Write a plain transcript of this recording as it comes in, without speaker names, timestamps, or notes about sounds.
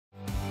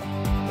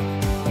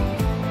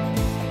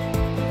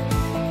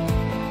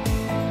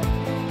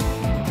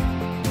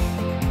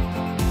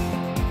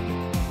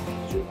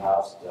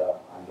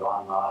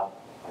John Knott.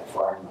 I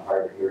farm in the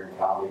heart of Huron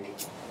County.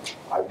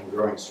 I've been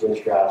growing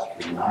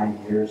switchgrass for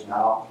 9 years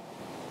now,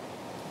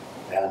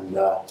 and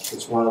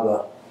it's one of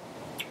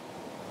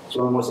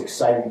the most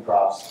exciting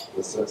crops,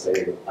 let's say,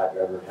 that I've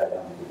ever had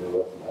anything to do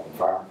with. And I've been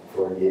farming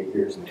for 48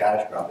 years in the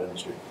cash crop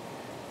industry.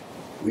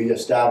 We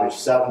established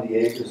 70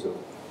 acres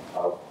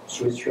of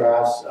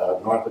switchgrass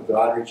north of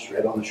Goderich,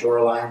 right on the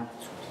shoreline,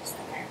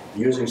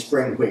 using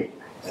spring wheat.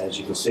 As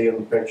you can see in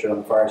the picture on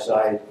the far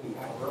side,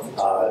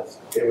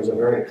 it was a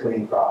very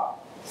clean crop.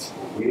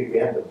 We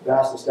had the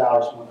best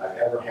establishment I've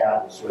ever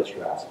had with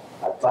switchgrass.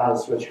 I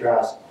planted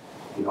switchgrass,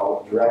 you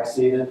know, direct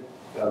seeded,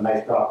 got a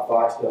nice crop of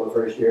foxtail the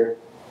first year.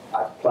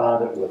 I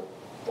planted it with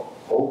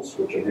oats,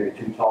 which are maybe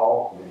too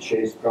tall, maybe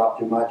shades the crop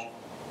too much.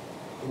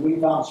 We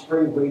found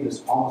spring wheat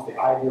is almost the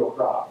ideal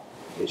crop.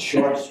 It's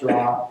short,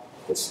 strong,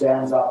 it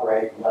stands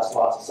upright, and lets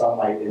lots of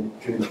sunlight in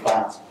between the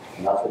plants,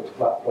 and that's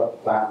what the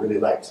plant really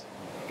likes.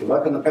 If you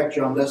look in the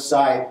picture on this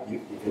side,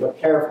 if you look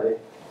carefully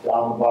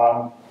down the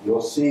bottom,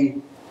 you'll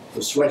see the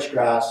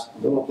switchgrass,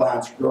 little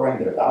plants growing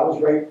there. That was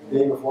right the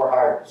day before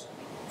harvest.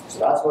 So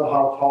that's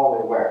how tall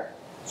they were.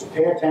 So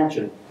pay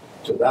attention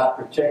to that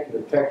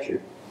particular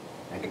picture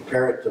and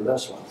compare it to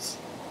this one.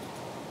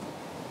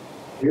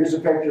 Here's a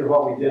picture of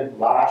what we did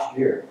last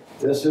year.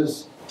 This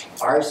is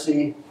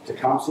RC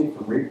Tecumseh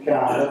from Reef,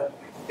 Canada.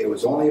 It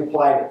was only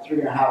applied at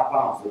 3.5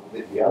 pounds.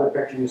 The other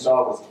picture you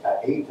saw was at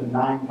 8 to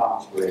 9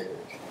 pounds per acre.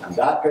 And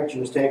that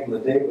picture was taken the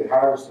day we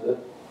harvested it,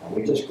 and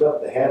we just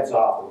clipped the heads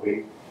off the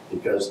wheat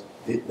because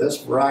this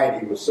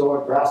variety was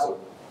so aggressive,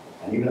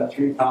 and even at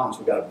 3 pounds,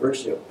 we got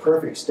virtually a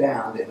perfect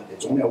stand, and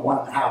it's only a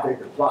 1.5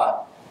 acre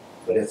plot,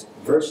 but it's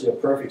virtually a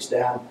perfect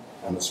stand,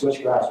 and the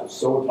switchgrass was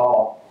so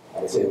tall,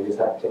 I'd say we just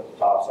had to clip the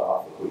tops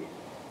off the wheat.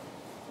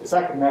 The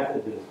second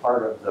method as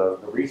part of the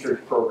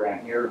research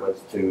program here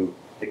was to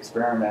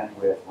experiment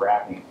with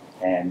wrapping,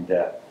 and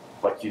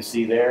what you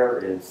see there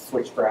is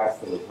switchgrass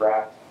that was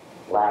wrapped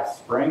last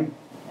spring,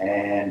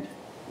 and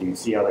you can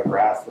see how the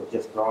grass was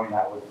just growing.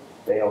 That was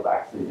baled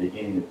actually the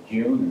beginning of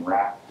June and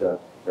wrapped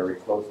very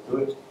close to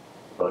it,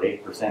 about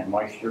 8%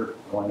 moisture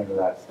going into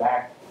that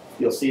stack.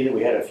 You'll see that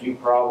we had a few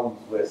problems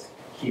with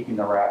keeping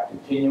the wrap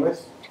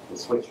continuous. The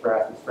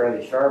switchgrass is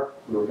fairly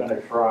sharp. We were going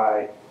to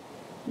try,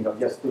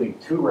 just doing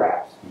 2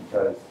 wraps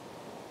because,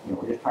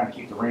 we're just trying to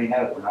keep the rain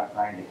out. We're not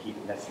trying to keep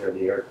it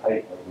necessarily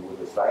airtight like we would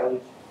with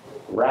silage.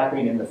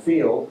 Wrapping in the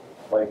field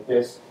like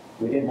this,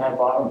 we didn't have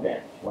bottom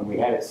damage. When we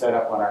had it set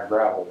up on our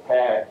gravel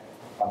pad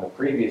on the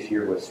previous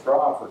year with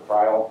straw for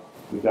trial,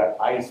 we got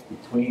ice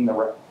between the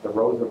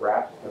rows of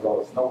wraps because all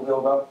the snow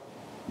built up,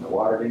 and the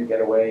water didn't get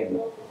away, and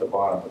the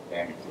bottom was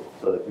damaged.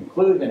 So the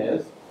conclusion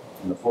is,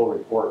 and the full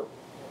report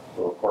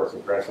will of course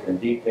address it in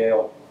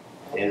detail,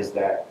 is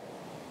that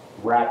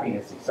wrapping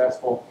is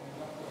successful.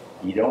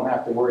 You don't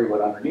have to worry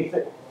what's underneath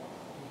it.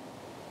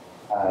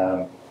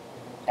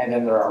 And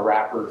then there are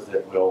wrappers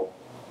that will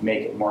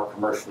make it more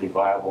commercially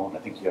viable, and I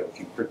think you have a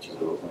few pictures of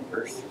those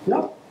first.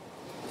 Yeah.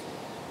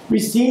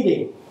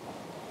 Reseeding.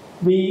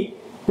 We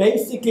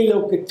basically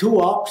look at 2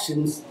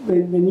 options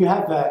when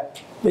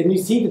you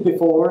seed it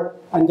before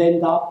and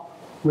end up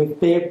with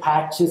bare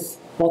patches.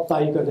 What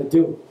are you going to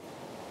do?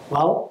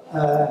 Well,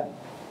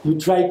 you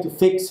try to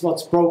fix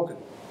what's broken.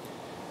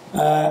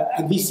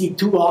 And we see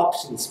 2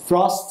 options.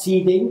 Frost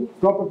seeding,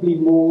 probably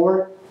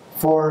more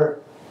for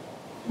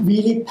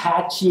really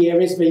patchy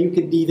areas where you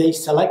can be very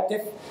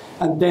selective,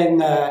 and then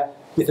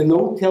with a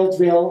no-till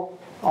drill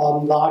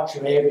on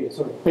larger areas.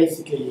 So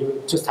basically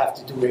you just have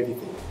to do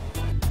everything.